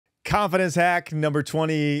Confidence hack number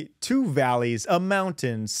 20, two valleys, a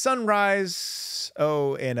mountain, sunrise,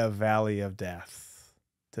 and a valley of death.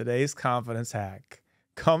 Today's confidence hack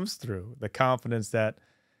comes through the confidence that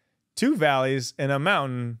two valleys and a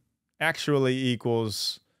mountain actually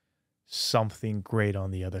equals something great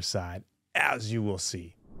on the other side, as you will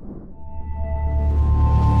see.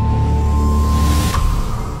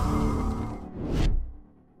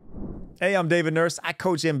 Hey, I'm David Nurse. I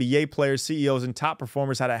coach NBA players, CEOs, and top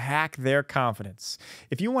performers how to hack their confidence.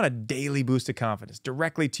 If you want a daily boost of confidence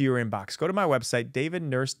directly to your inbox, go to my website,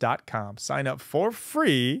 davidnurse.com. Sign up for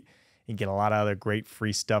free and get a lot of other great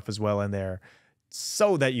free stuff as well in there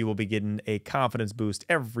so that you will be getting a confidence boost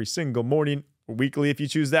every single morning or weekly if you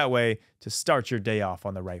choose that way to start your day off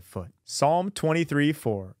on the right foot. Psalm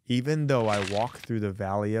 23:4, even though I walk through the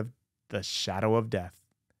valley of the shadow of death,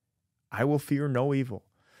 I will fear no evil.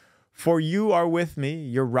 For you are with me,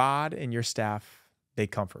 your rod and your staff, they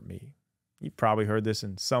comfort me. You've probably heard this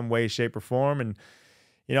in some way, shape, or form. And,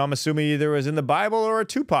 I'm assuming either it was in the Bible or a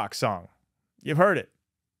Tupac song. You've heard it.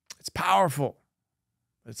 It's powerful.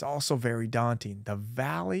 But it's also very daunting. The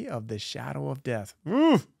valley of the shadow of death.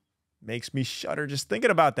 Makes me shudder just thinking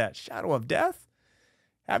about that. Shadow of death?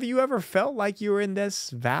 Have you ever felt like you were in this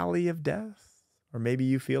valley of death? Or maybe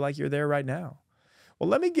you feel like you're there right now. Well,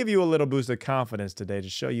 let me give you a little boost of confidence today to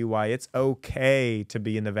show you why it's okay to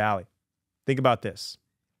be in the valley. Think about this.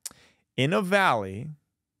 In a valley,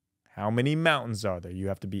 how many mountains are there? You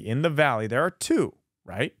have to be in the valley. There are two,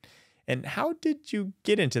 right? And how did you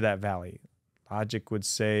get into that valley? Logic would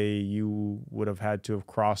say you would have had to have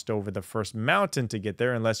crossed over the first mountain to get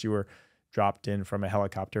there unless you were dropped in from a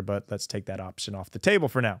helicopter, but let's take that option off the table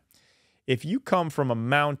for now. If you come from a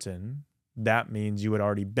mountain, that means you had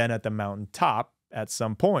already been at the mountaintop at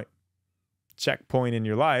some point. Checkpoint in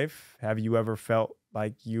your life. Have you ever felt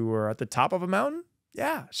like you were at the top of a mountain?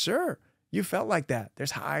 Yeah, sure. You felt like that.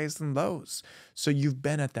 There's highs and lows. So you've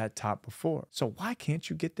been at that top before. So why can't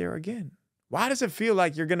you get there again? Why does it feel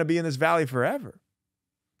like you're going to be in this valley forever?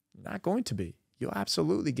 You're not going to be. You'll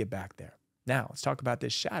absolutely get back there. Now, let's talk about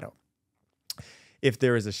this shadow. If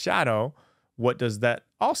there is a shadow, what does that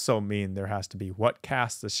also mean there has to be? What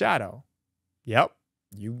casts the shadow? Yep,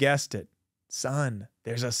 you guessed it. Sun.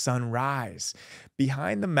 There's a sunrise.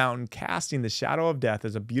 Behind the mountain casting the shadow of death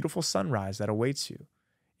is a beautiful sunrise that awaits you.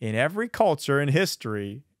 In every culture in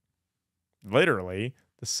history, literally,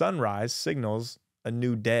 the sunrise signals a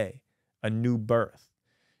new day, a new birth.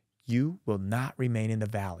 You will not remain in the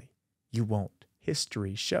valley. You won't.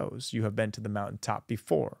 History shows you have been to the mountaintop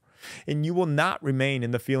before. And you will not remain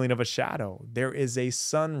in the feeling of a shadow. There is a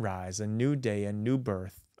sunrise, a new day, a new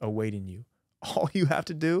birth awaiting you. All you have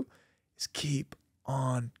to do is keep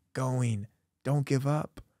on going. Don't give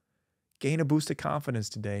up. Gain a boost of confidence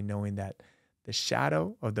today knowing that the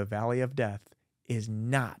shadow of the valley of death is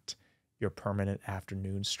not your permanent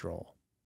afternoon stroll.